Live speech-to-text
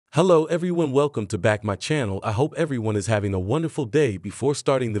Hello everyone, welcome to back my channel. I hope everyone is having a wonderful day. Before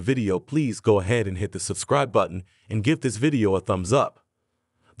starting the video, please go ahead and hit the subscribe button and give this video a thumbs up.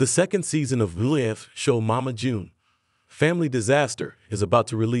 The second season of VLF show Mama June, Family Disaster, is about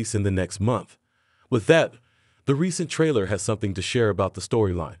to release in the next month. With that, the recent trailer has something to share about the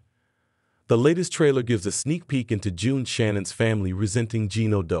storyline. The latest trailer gives a sneak peek into June Shannon's family resenting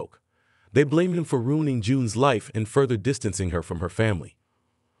Geno Doke. They blame him for ruining June's life and further distancing her from her family.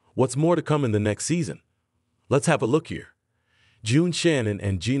 What's more to come in the next season? Let's have a look here. June Shannon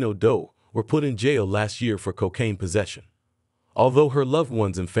and Geno Doe were put in jail last year for cocaine possession. Although her loved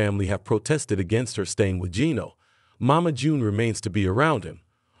ones and family have protested against her staying with Geno, Mama June remains to be around him.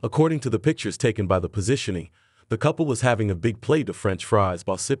 According to the pictures taken by the positioning, the couple was having a big plate of French fries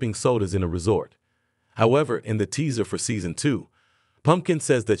while sipping sodas in a resort. However, in the teaser for Season 2, Pumpkin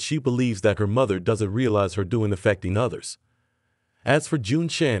says that she believes that her mother doesn't realize her doing affecting others. As for June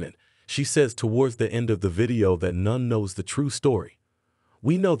Shannon, she says towards the end of the video that none knows the true story.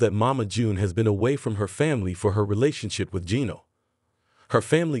 We know that Mama June has been away from her family for her relationship with Geno. Her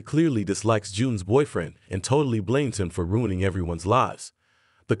family clearly dislikes June's boyfriend and totally blames him for ruining everyone's lives.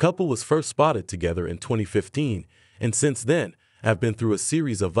 The couple was first spotted together in 2015 and since then have been through a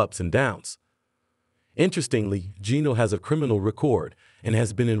series of ups and downs. Interestingly, Geno has a criminal record and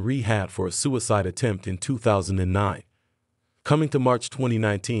has been in rehab for a suicide attempt in 2009. Coming to March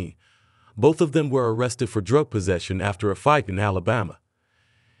 2019, both of them were arrested for drug possession after a fight in Alabama.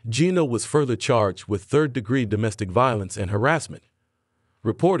 Geno was further charged with third-degree domestic violence and harassment.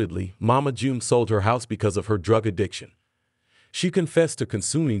 Reportedly, Mama June sold her house because of her drug addiction. She confessed to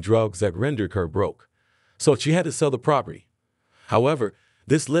consuming drugs that rendered her broke, so she had to sell the property. However,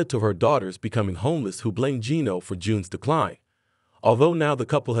 this led to her daughters becoming homeless who blamed Geno for June's decline. Although now the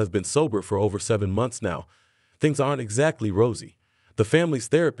couple has been sober for over 7 months now, things aren't exactly rosy. The family's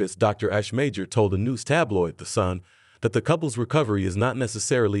therapist, Dr. Ash Major, told the news tabloid The Sun that the couple's recovery is not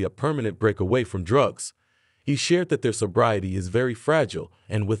necessarily a permanent break away from drugs. He shared that their sobriety is very fragile,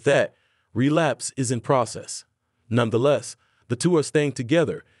 and with that, relapse is in process. Nonetheless, the two are staying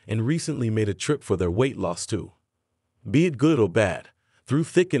together and recently made a trip for their weight loss too. Be it good or bad, through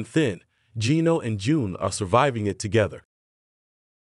thick and thin, Geno and June are surviving it together.